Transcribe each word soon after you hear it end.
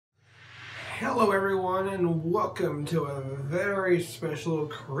Hello everyone and welcome to a very special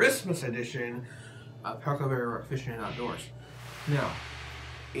Christmas edition of Huckleberry Rock Fishing and Outdoors. Now,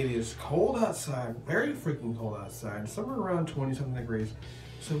 it is cold outside, very freaking cold outside, somewhere around 20-something degrees.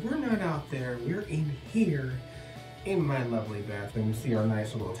 So we're not out there, we're in here in my lovely bathroom. You see our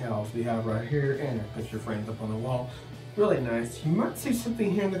nice little towels we have right here and our picture frames up on the wall. Really nice. You might see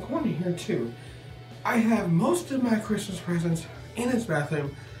something here in the corner here too. I have most of my Christmas presents in this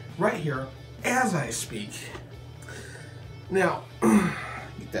bathroom right here as I speak. Now,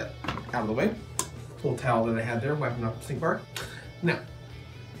 get that out of the way. Little towel that I had there, wiping off the sink bar. Now,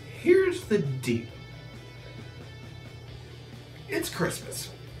 here's the deal. It's Christmas,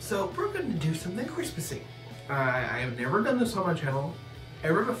 so we're going to do something Christmassy. I have never done this on my channel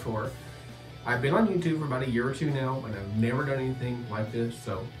ever before. I've been on YouTube for about a year or two now, and I've never done anything like this,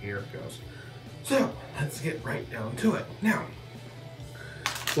 so here it goes. So, let's get right down to it. Now,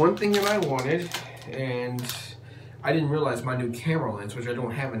 one thing that I wanted, and I didn't realize my new camera lens, which I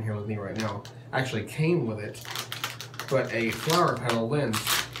don't have in here with me right now, actually came with it, but a flower petal lens.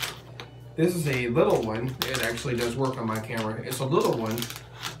 This is a little one. It actually does work on my camera. It's a little one,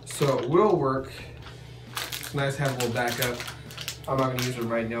 so it will work. It's nice to have a little backup. I'm not going to use it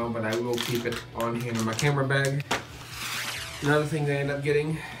right now, but I will keep it on hand in my camera bag. Another thing that I ended up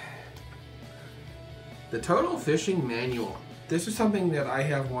getting, the Total Fishing Manual. This is something that I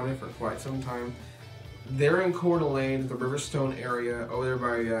have wanted for quite some time. They're in Coeur d'Alene, the Riverstone area, over there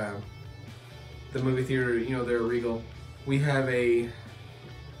by the movie theater, you know, there at Regal. We have a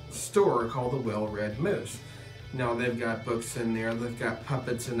store called the Well Red Moose. Now they've got books in there, they've got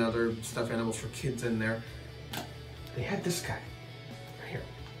puppets and other stuffed animals for kids in there. They had this guy, right here.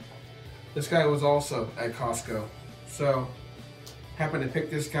 This guy was also at Costco. So, happened to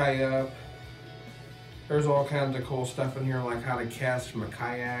pick this guy up. There's all kinds of cool stuff in here, like how to cast from a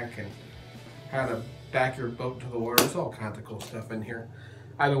kayak and how to back your boat to the water. There's all kinds of cool stuff in here.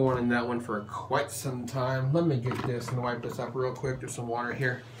 I've been wanting that one for quite some time. Let me get this and wipe this up real quick. There's some water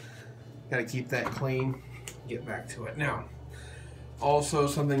here. Gotta keep that clean. Get back to it. Now, also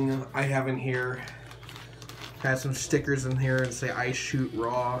something I have in here, has some stickers in here that say I Shoot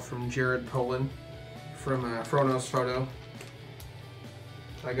Raw from Jared Polin from Frono's Photo.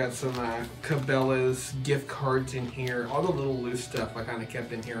 I got some Cabela's gift cards in here. All the little loose stuff I kind of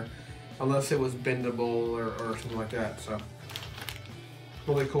kept in here, unless it was bendable or something like that. So,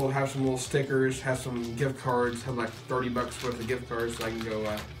 really cool to have some little stickers, have some gift cards, have like 30 bucks worth of gift cards so I can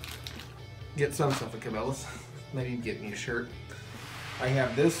go get some stuff at Cabela's. Maybe get me a shirt. I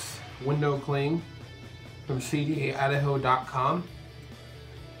have this window cling from CDAidaho.com.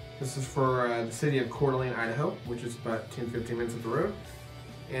 This is for the city of Coeur d'Alene, Idaho, which is about 10-15 minutes up the road.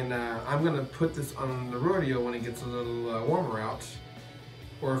 And I'm going to put this on the rodeo when it gets a little warmer out.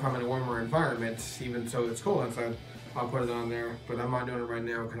 Or if I'm in a warmer environment, even so it's cold outside, I'll put it on there. But I'm not doing it right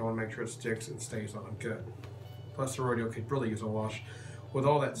now because I want to make sure it sticks and stays on good. Plus the rodeo could really use a wash with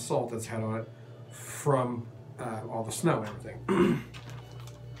all that salt that's had on it from all the snow and everything.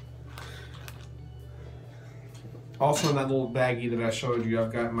 Also in that little baggie that I showed you,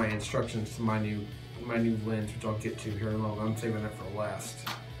 I've got my instructions to my new lens, which I'll get to here in a moment. I'm saving that for last.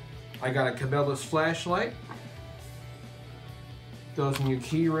 I got a Cabela's flashlight. Goes new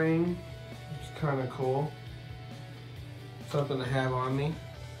key ring. It's kind of cool. Something to have on me.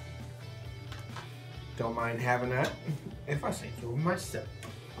 Don't mind having that if I say so myself.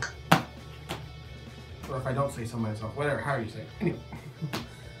 Or if I don't say so myself, whatever, how you say it. Anyway,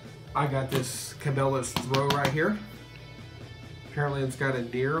 I got this Cabela's throw right here. Apparently it's got a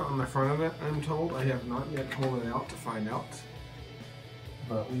deer on the front of it, I'm told. I have not yet pulled it out to find out.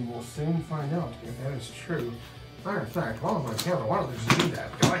 But we will soon find out if that is true. Matter of fact, while I'm on camera, why don't I just do that?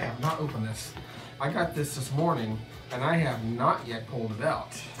 Because I have not opened this. I got this morning, and I have not yet pulled it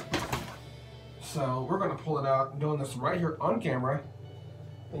out. So we're going to pull it out. I'm doing this right here on camera.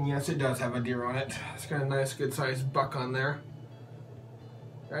 And yes, it does have a deer on it. It's got a nice, good-sized buck on there.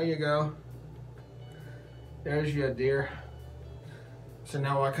 There you go. There's your deer. So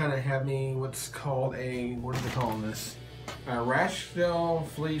now I kind of have me what's called a, what are they calling this? A Rashville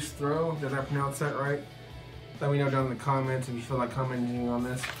Fleece Throw. Did I pronounce that right? Let me know down in the comments if you feel like commenting on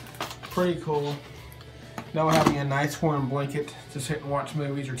this. Pretty cool. Now I have me a nice warm blanket to sit and watch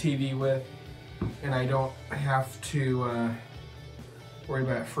movies or TV with. And I don't have to worry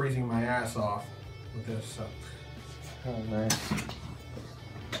about freezing my ass off with this. So, oh, nice.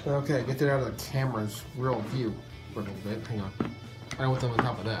 Okay, get that out of the camera's real view for a little bit. Hang on. I don't want them on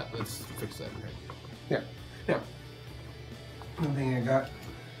top of that. Let's fix that. Okay. Yeah. Now, one thing I got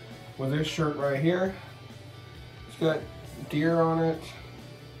with this shirt right here. It's got deer on it.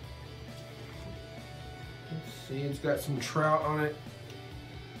 Let's see, it's got some trout on it.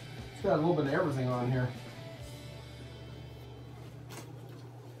 It's got a little bit of everything on here.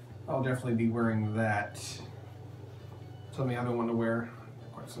 I'll definitely be wearing that. Something I've been wanting to wear for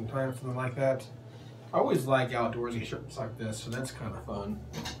quite some time, something like that. I always like outdoorsy shirts like this, so that's kind of fun.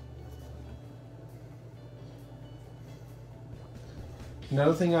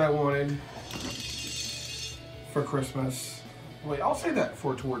 Another thing I wanted for Christmas. Wait, I'll say that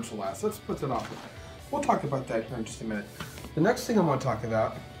for towards the last. Let's put that off. We'll talk about that here in just a minute. The next thing I want to talk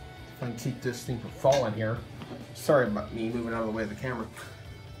about, if I can keep this thing from falling here. Sorry about me moving out of the way of the camera.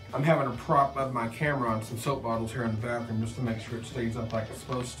 I'm having to prop up my camera on some soap bottles here in the bathroom just to make sure it stays up like it's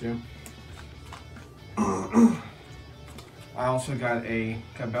supposed to. I also got a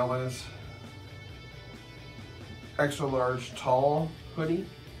Cabela's extra large tall hoodie.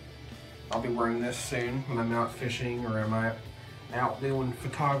 I'll be wearing this soon when I'm out fishing or am I out doing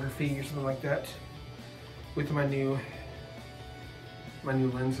photography or something like that. With my new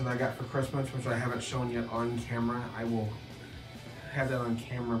lens that I got for Christmas, which I haven't shown yet on camera. I will have that on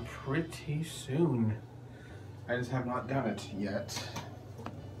camera pretty soon. I just have not done it yet.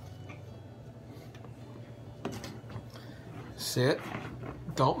 Sit.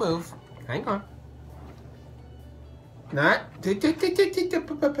 Don't move. Hang on. Not.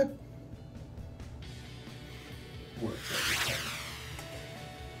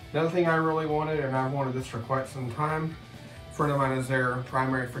 Another thing I really wanted, and I've wanted this for quite some time. A friend of mine is their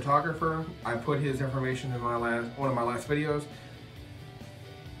primary photographer. I put his information in one of my last videos.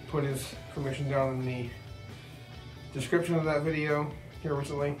 Put his information down in the description of that video here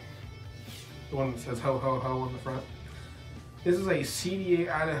recently. The one that says ho ho ho on the front. This is a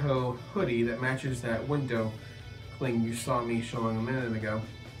CDA Idaho hoodie that matches that window cling you saw me showing a minute ago.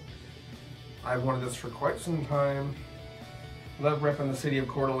 I've wanted this for quite some time. Love repping the city of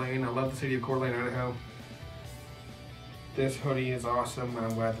Coeur d'Alene. I love the city of Coeur d'Alene, Idaho. This hoodie is awesome, and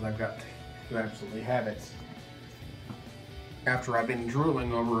I'm glad that I've got to absolutely have it. After I've been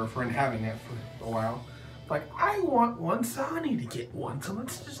drooling over a friend having it for a while. Like, I want one, so I need to get one, so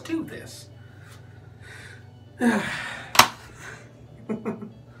let's just do this. I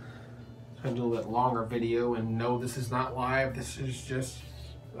do a little bit longer video, and no, this is not live. This is just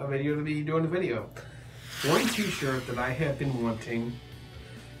a video to be doing a video. One t-shirt that I have been wanting,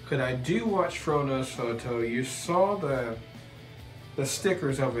 because I do watch Frono's Photo. You saw the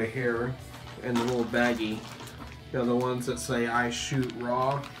stickers over here in the little baggie. You know, the ones that say I shoot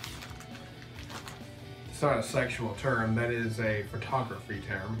raw. It's not a sexual term, that is a photography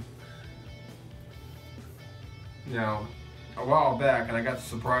term. Now, a while back, and I got the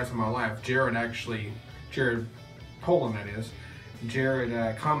surprise of my life, Jared Poland that is,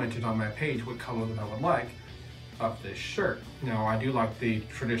 Jared commented on my page what color that I would like of this shirt. Now, I do like the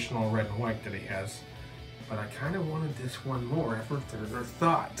traditional red and white that he has, but I kind of wanted this one more after further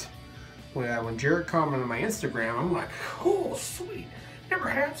thought. When Jared commented on my Instagram, I'm like, cool, sweet. Never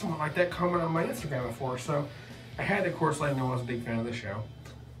had someone like that comment on my Instagram before, so I had to, of course, let him know I was a big fan of the show.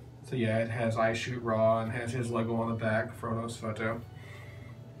 So yeah, it has I Shoot Raw and has his logo on the back, Frono's Photo.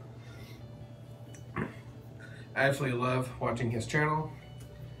 I absolutely love watching his channel.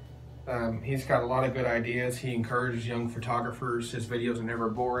 He's got a lot of good ideas. He encourages young photographers. His videos are never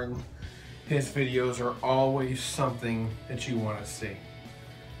boring. His videos are always something that you want to see.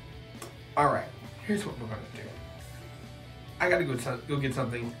 Alright, here's what we're going to do. I got to go get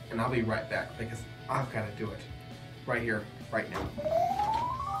something, and I'll be right back because I've got to do it right here, right now.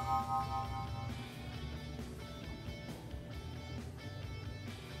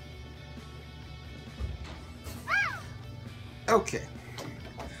 Okay,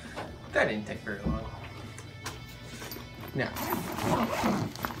 that didn't take very long. Now,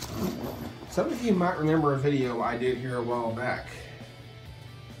 some of you might remember a video I did here a while back.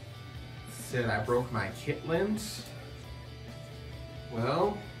 Said I broke my kit lens.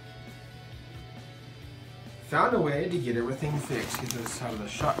 Well, found a way to get everything fixed. Get this out of the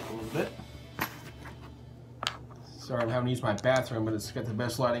shot a little bit. Sorry, I'm having to use my bathroom, but it's got the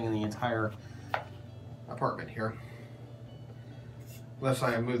best lighting in the entire apartment here. Unless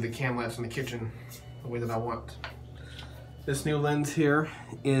I move the cam lens in the kitchen the way that I want. This new lens here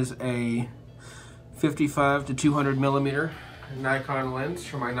is a 55 to 200 millimeter Nikon lens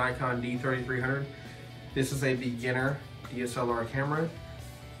for my Nikon D3300. This is a beginner DSLR camera.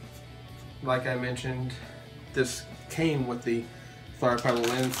 Like I mentioned, this came with the FirePilot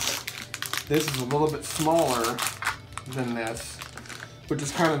lens. This is a little bit smaller than this, which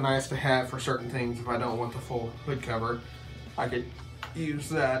is kind of nice to have for certain things. If I don't want the full hood cover, I could use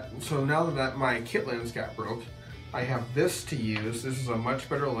that. So now that my kit lens got broke, I have this to use. This is a much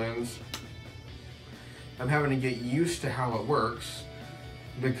better lens. I'm having to get used to how it works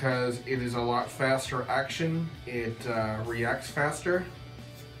because it is a lot faster action. It reacts faster.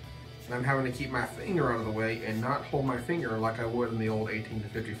 And I'm having to keep my finger out of the way and not hold my finger like I would in the old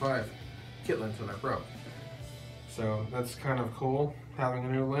 18-55 kit lens that I broke. So that's kind of cool. Having a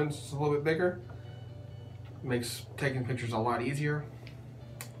new lens that's a little bit bigger makes taking pictures a lot easier.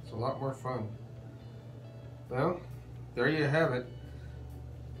 It's a lot more fun. Well, there you have it.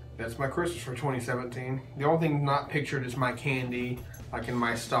 That's my Christmas for 2017. The only thing not pictured is my candy, like in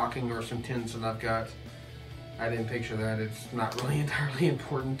my stocking or some tins that I've got. I didn't picture that. It's not really entirely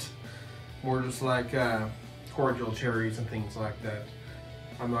important. More just like cordial cherries and things like that.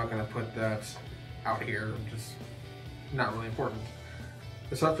 I'm not going to put that out here. Just not really important.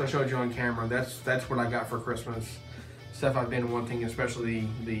 The stuff I showed you on camera, that's what I got for Christmas. Stuff I've been wanting, especially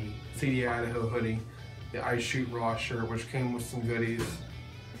the CD Idaho hoodie, the Ice Shoot Raw shirt, which came with some goodies.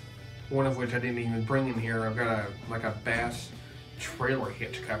 One of which I didn't even bring in here. I've got a Bass trailer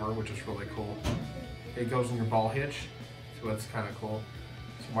hitch cover, which is really cool. It goes in your ball hitch, so that's kind of cool.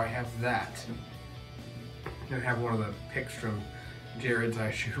 So I have that. And I have one of the pics from Jared's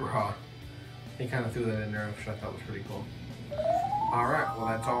Ice Shoot Raw. He kind of threw that in there, which I thought was pretty cool. Alright, well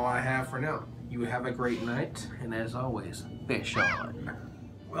that's all I have for now. You have a great night, and as always, fish on.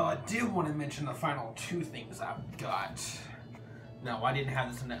 Well, I did want to mention the final two things I've got. No, I didn't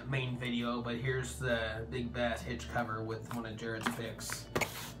have this in that main video, but here's the Big Bass hitch cover with one of Jared's picks.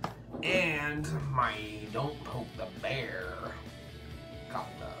 And my Don't Poke the Bear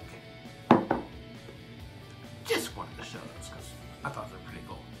coffee mug. Just wanted to show those because I thought they were pretty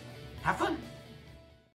cool. Have fun!